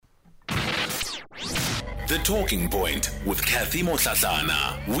The Talking Point with Kathy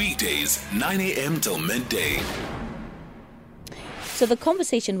Motlatlana. Weekdays, 9 a.m. till midday. So the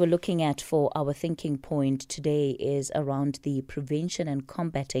conversation we're looking at for our thinking point today is around the Prevention and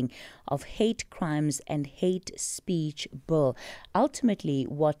Combating of Hate Crimes and Hate Speech Bill. Ultimately,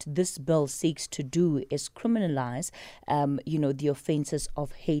 what this bill seeks to do is criminalize, the offences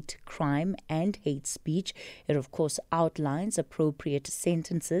of hate crime and hate speech. It, of course, outlines appropriate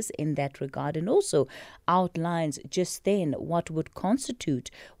sentences in that regard, and also outlines just then what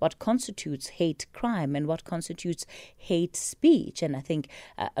constitutes hate crime and what constitutes hate speech. And I think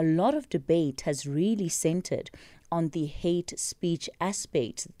a lot of debate has really centered on the hate speech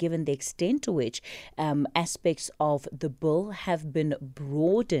aspect, given the extent to which aspects of the bill have been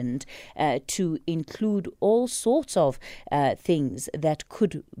broadened to include all sorts of things that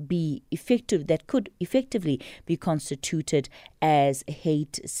could be effective, that could effectively be constituted as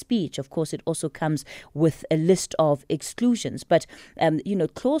hate speech. Of course, it also comes with a list of exclusions. But,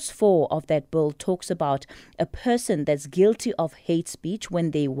 Clause 4 of that bill talks about a person that's guilty of hate speech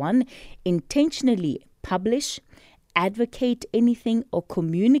when they, one, intentionally publish, advocate anything or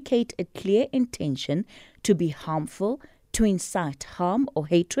communicate a clear intention to be harmful, to incite harm or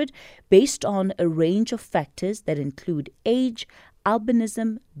hatred based on a range of factors that include age,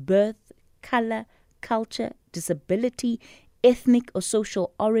 albinism, birth, color, culture, disability, ethnic or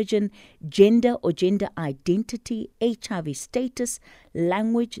social origin, gender or gender identity, HIV status,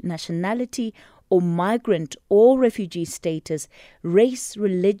 language, nationality, or migrant or refugee status, race,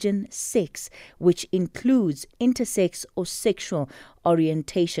 religion, sex, which includes intersex or sexual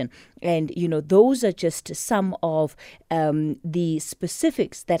orientation. And, those are just some of the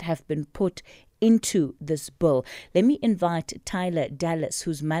specifics that have been put into this bill. Let me invite Tyla Dallas,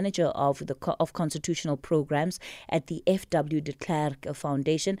 who's manager of constitutional programs at the FW de Klerk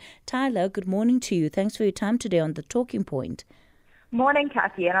Foundation. Tyla, good morning to you. Thanks for your time today on The Talking Point. Morning,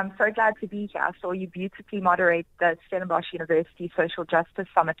 Kathy, and I'm so glad to be here. I saw you beautifully moderate the Stellenbosch University Social Justice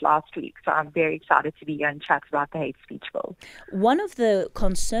Summit last week, so I'm very excited to be here and chat about the hate speech bill. One of the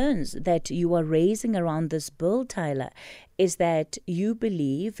concerns that you are raising around this bill, Tyla, is that you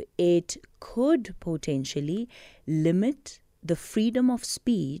believe it could potentially limit the freedom of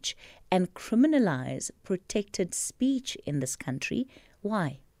speech and criminalize protected speech in this country.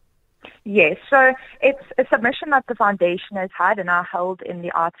 Why? Yes, so it's a submission that the foundation has had and are held in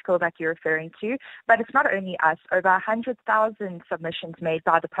the article that you're referring to, but it's not only us. Over 100,000 submissions made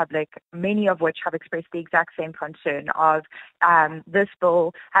by the public, many of which have expressed the exact same concern of this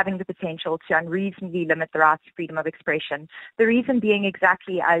bill having the potential to unreasonably limit the right to freedom of expression. The reason being,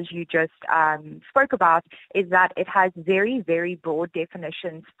 exactly as you just spoke about, is that it has very, very broad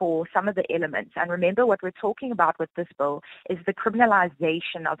definitions for some of the elements. And remember, what we're talking about with this bill is the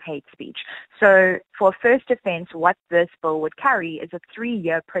criminalization of hate speech. So for a first offense, what this bill would carry is a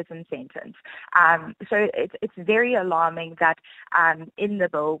 3-year prison sentence. So it's very alarming that in the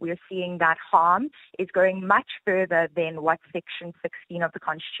bill we're seeing that harm is going much further than what Section 16 of the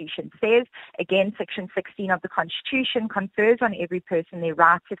Constitution says. Again, Section 16 of the Constitution confers on every person their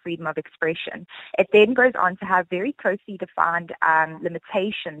right to freedom of expression. It then goes on to have very closely defined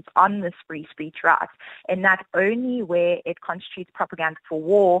limitations on this free speech right, in that only where it constitutes propaganda for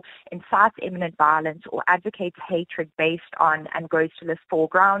war, incites imminent violence, or advocates hatred based on, and goes to list 4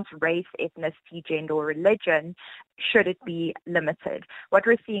 grounds, race, ethnicity, gender, or religion, should it be limited. What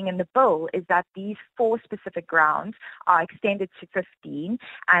we're seeing in the bill is that these 4 specific grounds are extended to 15,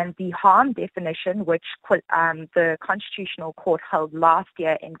 and the harm definition, which the Constitutional Court held last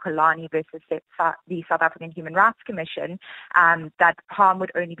year in Kulani versus the South African Human Rights Commission, that harm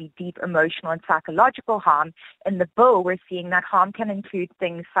would only be deep emotional and psychological harm. In the bill, we're seeing that harm can include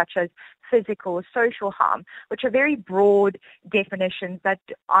things such as physical or social harm, which are very broad definitions that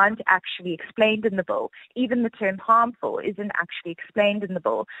aren't actually explained in the bill. Even the term harmful isn't actually explained in the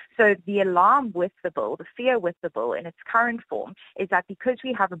bill. So the alarm with the bill, the fear with the bill in its current form, is that because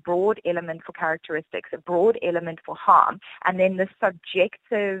we have a broad element for characteristics, a broad element for harm, and then the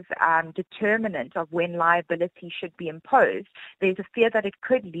subjective determinant of when liability should be imposed, there's a fear that it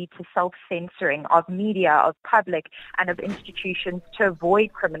could lead to self-censoring of media, of public, and of institutions to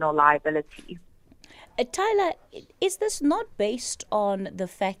avoid criminal liability. Tyla, is this not based on the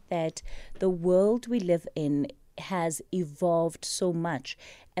fact that the world we live in has evolved so much,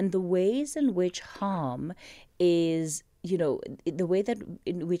 and the ways in which harm is the way that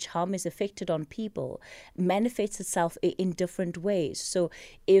in which harm is affected on people manifests itself in different ways? So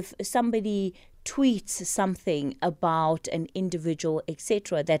if somebody tweets something about an individual,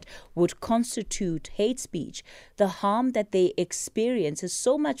 etc., that would constitute hate speech, the harm that they experience is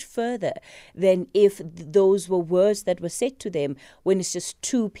so much further than if those were words that were said to them when it's just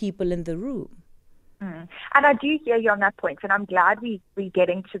two people in the room. And I do hear you on that point, and I'm glad we're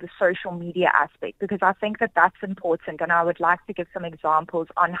getting to the social media aspect, because I think that that's important, and I would like to give some examples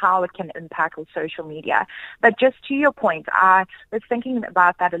on how it can impact with social media. But just to your point, I was thinking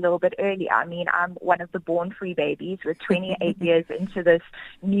about that a little bit earlier. I mean, I'm one of the born-free babies. We're 28 years into this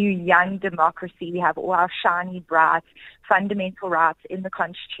new young democracy. We have all our shiny, bright, fundamental rights in the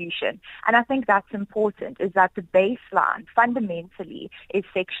Constitution. And I think that's important, is that the baseline fundamentally is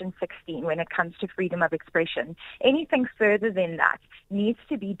Section 16 when it comes to freedom of expression. Anything further than that needs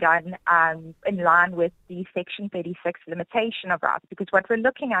to be done in line with the Section 36 limitation of rights, because what we're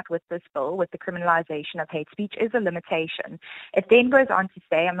looking at with this bill, with the criminalization of hate speech, is a limitation. It then goes on to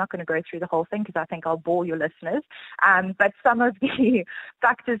say, I'm not going to go through the whole thing because I think I'll bore your listeners, but some of the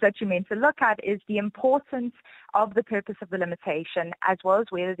factors that you're meant to look at is the importance of the purpose of the limitation, as well as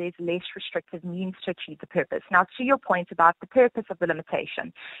whether there's less restrictive means to achieve the purpose. Now, to your point about the purpose of the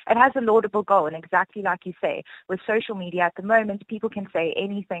limitation, it has a laudable goal, and exactly like you say, with social media at the moment, people can say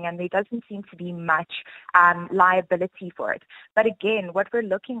anything, and there doesn't seem to be much liability for it. But again, what we're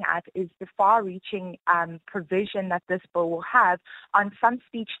looking at is the far-reaching provision that this bill will have on some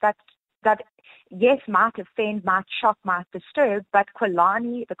speech that yes, might offend, might shock, might disturb, but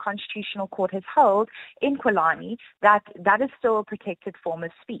Kwalani, the Constitutional Court has held in Kwalani that is still a protected form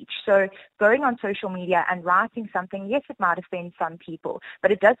of speech. So going on social media and writing something, yes, it might offend some people,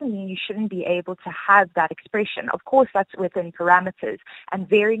 but it doesn't mean you shouldn't be able to have that expression. Of course, that's within parameters, and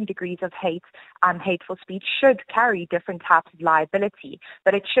varying degrees of hateful speech should carry different types of liability,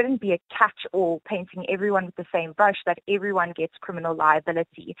 but it shouldn't be a catch-all, painting everyone with the same brush that everyone gets criminal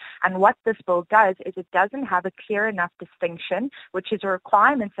liability. And what this bill does is it doesn't have a clear enough distinction, which is a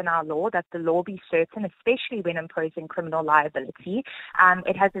requirement in our law, that the law be certain, especially when imposing criminal liability.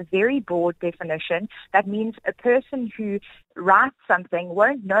 It has a very broad definition. That means a person who writes something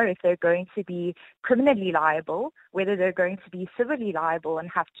won't know if they're going to be criminally liable, whether they're going to be civilly liable and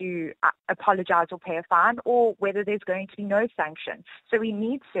have to apologize or pay a fine, or whether there's going to be no sanction. So we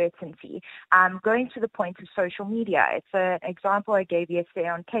need certainty. Going to the point of social media, it's an example I gave yesterday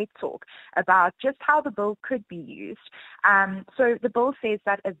on Cape Talk about just how the bill could be used. So the bill says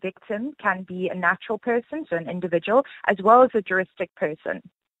that a victim can be a natural person, so an individual, as well as a juristic person.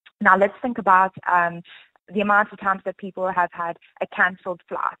 Now let's think about the amount of times that people have had a cancelled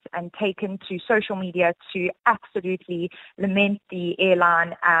flight and taken to social media to absolutely lament the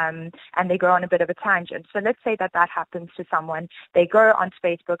airline, and they go on a bit of a tangent. So let's say that happens to someone. They go onto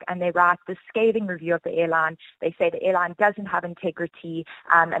Facebook and they write this scathing review of the airline. They say the airline doesn't have integrity,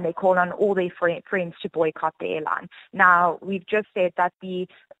 and they call on all their friends to boycott the airline. Now, we've just said that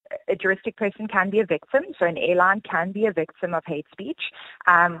a juristic person can be a victim, so an airline can be a victim of hate speech.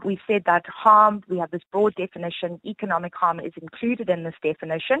 We've said that harm, we have this broad definition, economic harm is included in this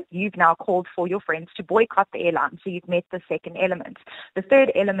definition. You've now called for your friends to boycott the airline, so you've met the second element. The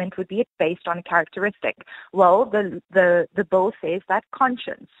third element would be it's based on a characteristic. Well, the bill says that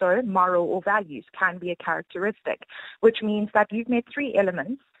conscience, so moral or values, can be a characteristic, which means that you've met three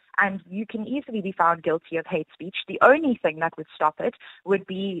elements, and you can easily be found guilty of hate speech. The only thing that would stop it would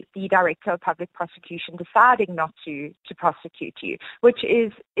be the Director of Public Prosecution deciding not to prosecute you, which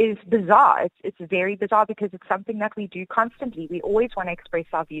is bizarre. It's very bizarre because it's something that we do constantly. We always want to express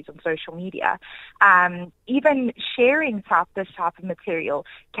our views on social media. Even sharing this type of material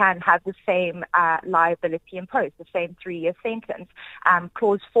can have the same liability imposed, the same 3-year sentence.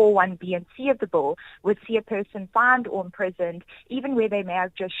 Clause 4, 1B and C of the bill would see a person fined or imprisoned, even where they may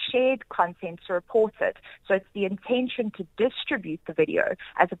have just shared content to report it. So it's the intention to distribute the video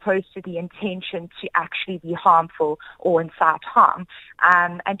as opposed to the intention to actually be harmful or incite harm.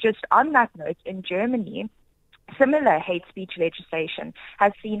 And just on that note, in Germany, similar hate speech legislation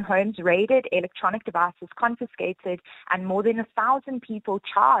has seen homes raided, electronic devices confiscated, and more than 1,000 people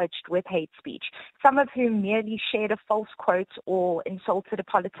charged with hate speech, some of whom merely shared a false quote or insulted a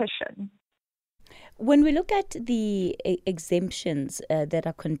politician. When we look at the exemptions that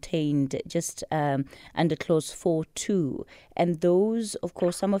are contained just under Clause 4.2, and those, of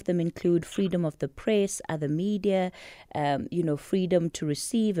course, some of them include freedom of the press, other media, freedom to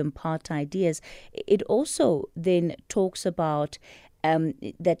receive, impart ideas. It also then talks about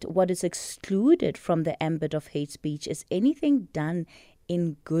that what is excluded from the ambit of hate speech is anything done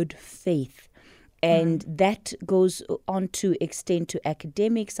in good faith. And that goes on to extend to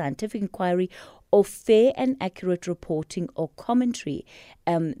academic, scientific inquiry, or fair and accurate reporting or commentary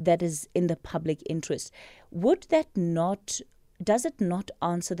that is in the public interest. Does it not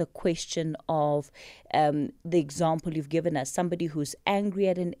answer the question of the example you've given us, somebody who's angry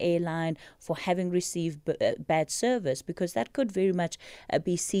at an airline for having received bad service, because that could very much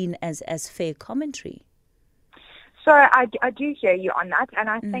be seen as fair commentary? So I do hear you on that, and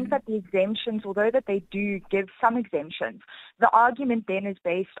I think that the exemptions, although that they do give some exemptions, the argument then is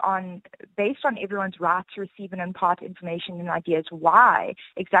based on everyone's right to receive and impart information and ideas. Why?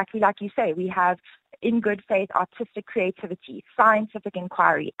 Exactly like you say, we have in good faith, artistic creativity, scientific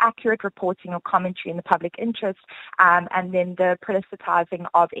inquiry, accurate reporting or commentary in the public interest, and then the politicizing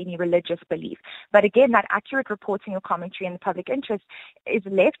of any religious belief. But again, that accurate reporting or commentary in the public interest is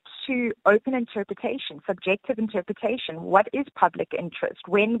left to open interpretation, subjective interpretation. What is public interest?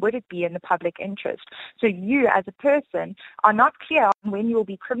 When would it be in the public interest? So you, as a person, are not clear on when you will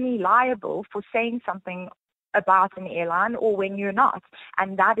be criminally liable for saying something about an airline or when you're not.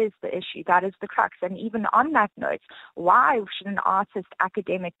 And that is the issue. That is the crux. And even on that note, why should an artist,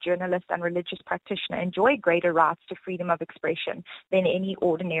 academic, journalist, and religious practitioner enjoy greater rights to freedom of expression than any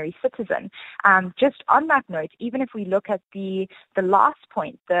ordinary citizen? Just on that note, even if we look at the last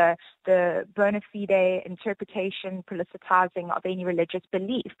point, the bona fide interpretation, politicizing of any religious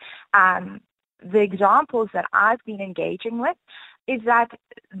belief, the examples that I've been engaging with is that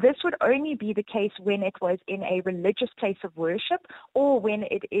this would only be the case when it was in a religious place of worship or when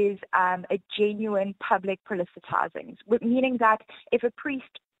it is a genuine public politicizing, meaning that if a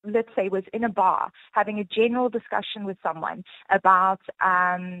priest, let's say, was in a bar having a general discussion with someone about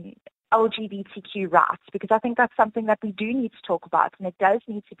LGBTQ rights, because I think that's something that we do need to talk about, and it does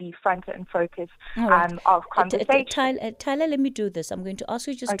need to be front and focus of conversation. Tyla, let me do this. I'm going to ask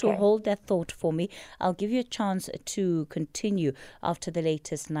you just to hold that thought for me. I'll give you a chance to continue after the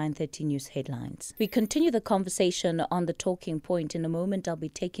latest 9:30 news headlines. We continue the conversation on the talking point. In a moment, I'll be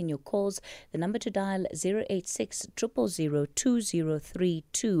taking your calls. The number to dial 086 000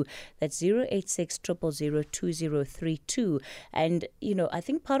 2032. That's 086 000 2032. And, I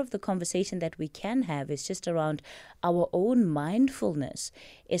think part of the conversation that we can have is just around our own mindfulness,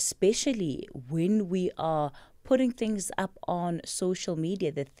 especially when we are putting things up on social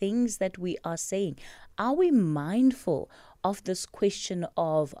media, the things that we are saying. Are we mindful of this question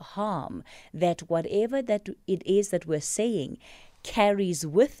of harm, that whatever that it is that we're saying carries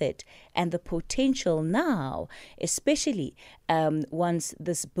with it, and the potential now, especially once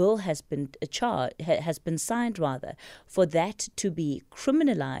this bill has been signed, for that to be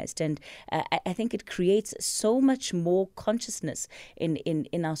criminalized. And I think it creates so much more consciousness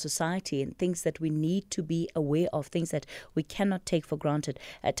in our society, and things that we need to be aware of, things that we cannot take for granted.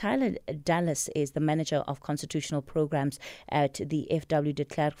 Tyla Dallas is the manager of constitutional programs at the FW de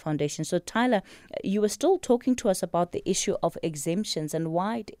Klerk Foundation. So Tyla, you were still talking to us about the issue of exemptions and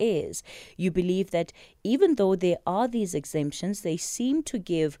why it is you believe that even though there are these exemptions, they seem to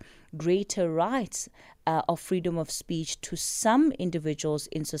give greater rights of freedom of speech to some individuals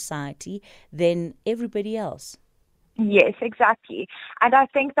in society than everybody else. Yes, exactly. And I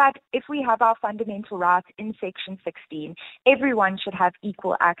think that if we have our fundamental rights in Section 16, everyone should have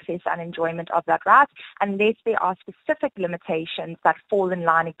equal access and enjoyment of that right, unless there are specific limitations that fall in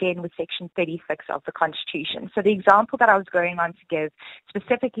line again with Section 36 of the Constitution. So the example that I was going on to give,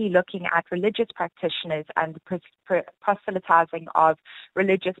 specifically looking at religious practitioners and the proselytizing of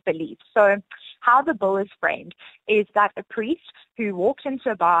religious beliefs. So how the bill is framed is that a priest who walks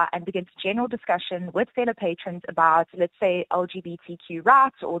into a bar and begins a general discussion with fellow patrons about, let's say, LGBTQ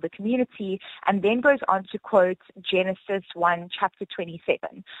rights or the community, and then goes on to quote Genesis 1, chapter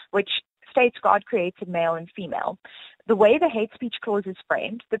 27, which states God created male and female. The way the hate speech clause is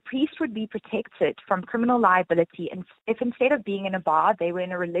framed, the priest would be protected from criminal liability if instead of being in a bar, they were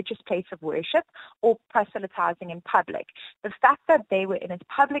in a religious place of worship or proselytizing in public. The fact that they were in a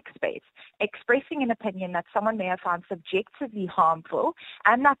public space expressing an opinion that someone may have found subjectively harmful,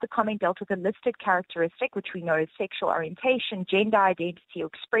 and that the comment dealt with a listed characteristic, which we know is sexual orientation, gender identity or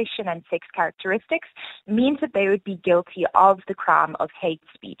expression, and sex characteristics, means that they would be guilty of the crime of hate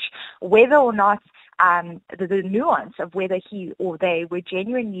speech. Whether or not the nuance of whether he or they were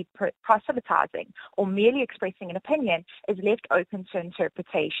genuinely proselytizing or merely expressing an opinion is left open to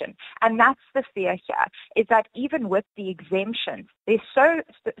interpretation. And that's the fear here, is that even with the exemptions, there's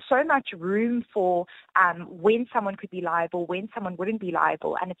so much room for when someone could be liable, when someone wouldn't be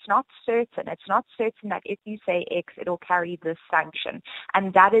liable, and it's not certain. It's not certain that if you say X, it'll carry this sanction.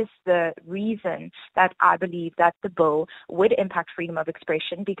 And that is the reason that I believe that the bill would impact freedom of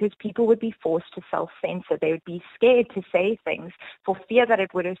expression, because people would be forced to self self-censor. They would be scared to say things for fear that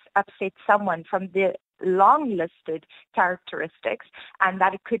it would upset someone from the long-listed characteristics, and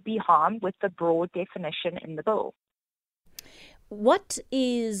that it could be harmed with the broad definition in the bill. What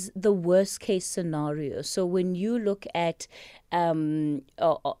is the worst case scenario? So when you look at the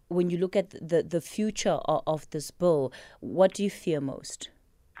future of this bill, what do you fear most?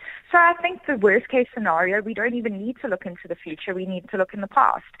 So I think the worst case scenario, we don't even need to look into the future. We need to look in the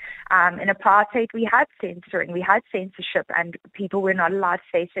past. In apartheid, we had censoring, we had censorship, and people were not allowed to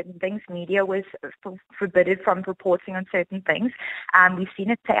say certain things. Media was forbidden from reporting on certain things. We've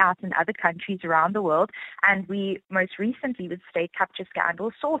seen it play out in other countries around the world. And we most recently, with state capture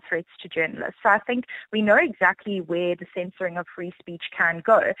scandal, saw threats to journalists. So I think we know exactly where the censoring of free speech can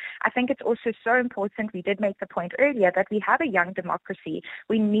go. I think it's also so important, we did make the point earlier, that we have a young democracy.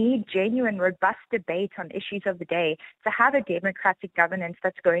 We need genuine, robust debate on issues of the day to have a democratic governance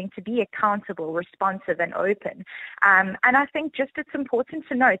that's going to be accountable, responsive, and open. And I think just it's important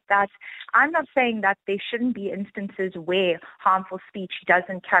to note that I'm not saying that there shouldn't be instances where harmful speech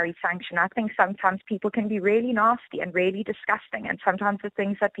doesn't carry sanction. I think sometimes people can be really nasty and really disgusting, and sometimes the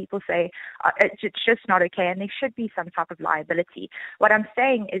things that people say, it's just not okay, and there should be some type of liability. What I'm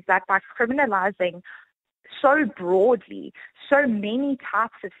saying is that by criminalizing so broadly, so many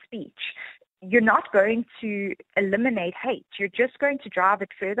types of speech, you're not going to eliminate hate. You're just going to drive it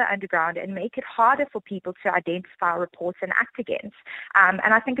further underground and make it harder for people to identify, report, and act against. And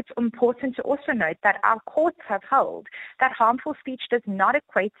I think it's important to also note that our courts have held that harmful speech does not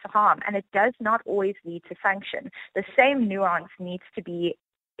equate to harm, and it does not always lead to sanction. The same nuance needs to be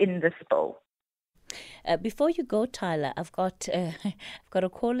in this bill. Before you go, Tyla, I've got a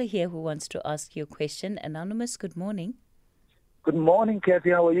caller here who wants to ask you a question. Anonymous, good morning. Good morning,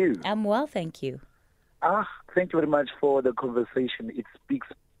 Kathy. How are you? I'm well, thank you. Thank you very much for the conversation. It speaks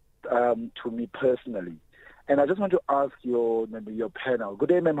to me personally. And I just want to ask your panel. Good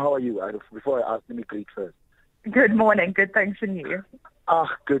day, ma'am. How are you? Before I ask, let me greet first. Good morning. Good, thanks, and you?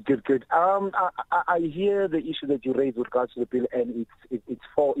 Good. I hear the issue that you raised with regards to the bill, and it's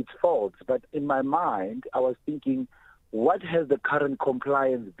false. But in my mind, I was thinking, what has the current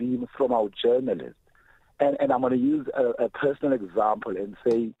compliance been from our journalists? And I'm going to use a personal example and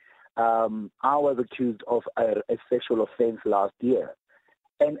say I was accused of a sexual offense last year.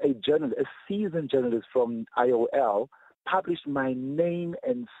 And a seasoned journalist from IOL published my name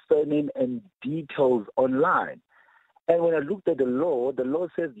and surname and details online. And when I looked at the law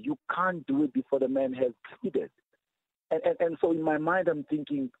says you can't do it before the man has pleaded. And so in my mind, I'm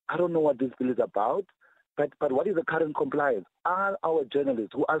thinking, I don't know what this bill is about, but what is the current compliance? Are our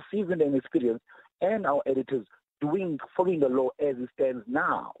journalists who are seasoned and experienced and our editors following the law as it stands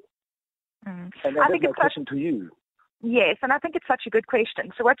now? And that's my question to you. Yes, and I think it's such a good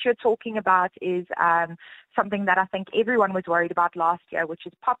question. So what you're talking about is something that I think everyone was worried about last year, which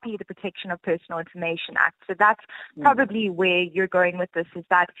is POPI, the Protection of Personal Information Act. So that's probably where you're going with this, is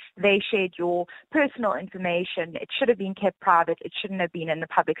that they shared your personal information. It should have been kept private. It shouldn't have been in the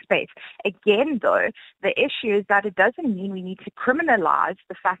public space. Again, though, the issue is that it doesn't mean we need to criminalize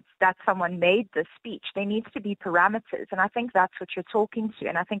the fact that someone made this speech. There needs to be parameters, and I think that's what you're talking to,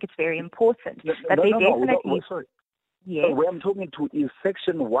 and I think it's very important Sorry. Yes. So where I'm talking to is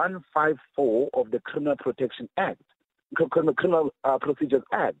Section 154 of the Criminal Protection Act, Criminal Procedures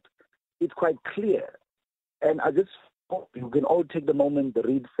Act. It's quite clear. And I just hope you can all take the moment to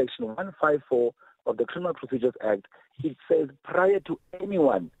read Section 154 of the Criminal Procedures Act. It says prior to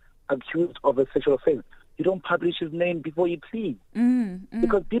anyone accused of a sexual offense, you don't publish his name before you plead.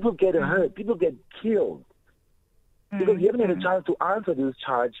 Because people get hurt, people get killed. Because you haven't had a chance to answer this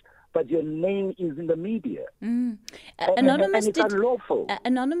charge, but your name is in the media. Anonymous, and it's unlawful.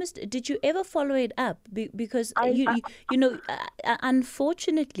 Anonymous, did you ever follow it up? Because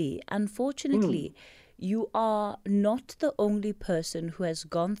unfortunately, you are not the only person who has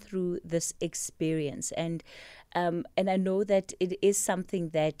gone through this experience, and I know that it is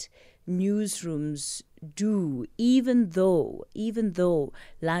something that newsrooms do, even though,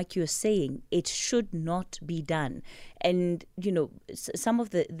 like you're saying, it should not be done. And, some of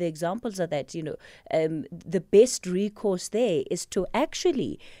the examples are that, the best recourse there is to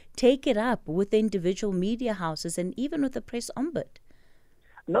actually take it up with individual media houses and even with the press ombud.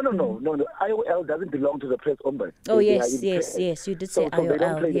 No. IOL doesn't belong to the press ombudsman. Oh, yes. You did say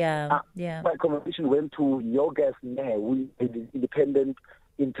IOL. Yeah. My conversation went to Yogas Nair, who is the independent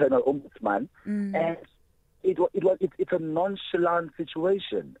internal ombudsman, and it's a nonchalant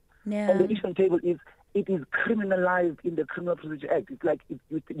situation. Yeah. And the issue on the table is it is criminalized in the Criminal Procedure Act. It's like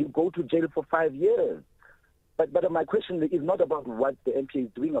you go to jail for 5 years. But my question is not about what the MPA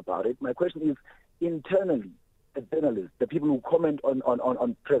is doing about it. My question is, internally, the journalists, the people who comment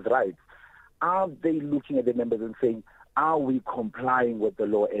on press rights, are they looking at the members and saying, are we complying with the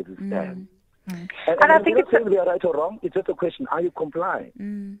law as it stands? And I think it's saying we are right or wrong. It's just a question, are you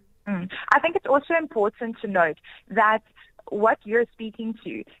complying? I think it's also important to note that what you're speaking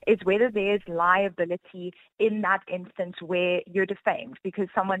to is whether there's liability in that instance where you're defamed because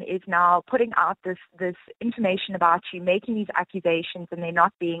someone is now putting out this information about you, making these accusations, and there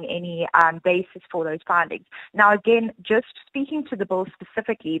not being any basis for those findings. Now, again, just speaking to the bill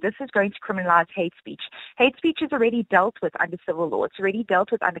specifically, this is going to criminalize hate speech. Hate speech is already dealt with under civil law. It's already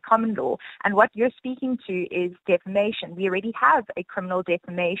dealt with under common law. And what you're speaking to is defamation. We already have a criminal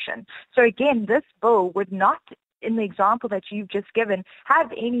defamation. So again, this bill would not, in the example that you've just given,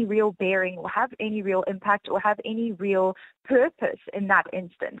 have any real bearing or have any real impact or have any real purpose in that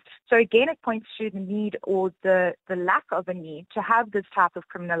instance. So again, it points to the need or the lack of a need to have this type of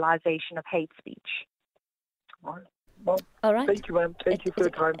criminalization of hate speech. Well, all right. Thank you, ma'am. Thank you for your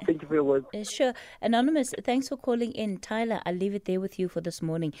time. Thank you for your words. Sure. Anonymous, thanks for calling in. Tyla, I'll leave it there with you for this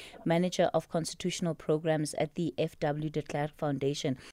morning. Manager of Constitutional Programs at the FW de Klerk Foundation.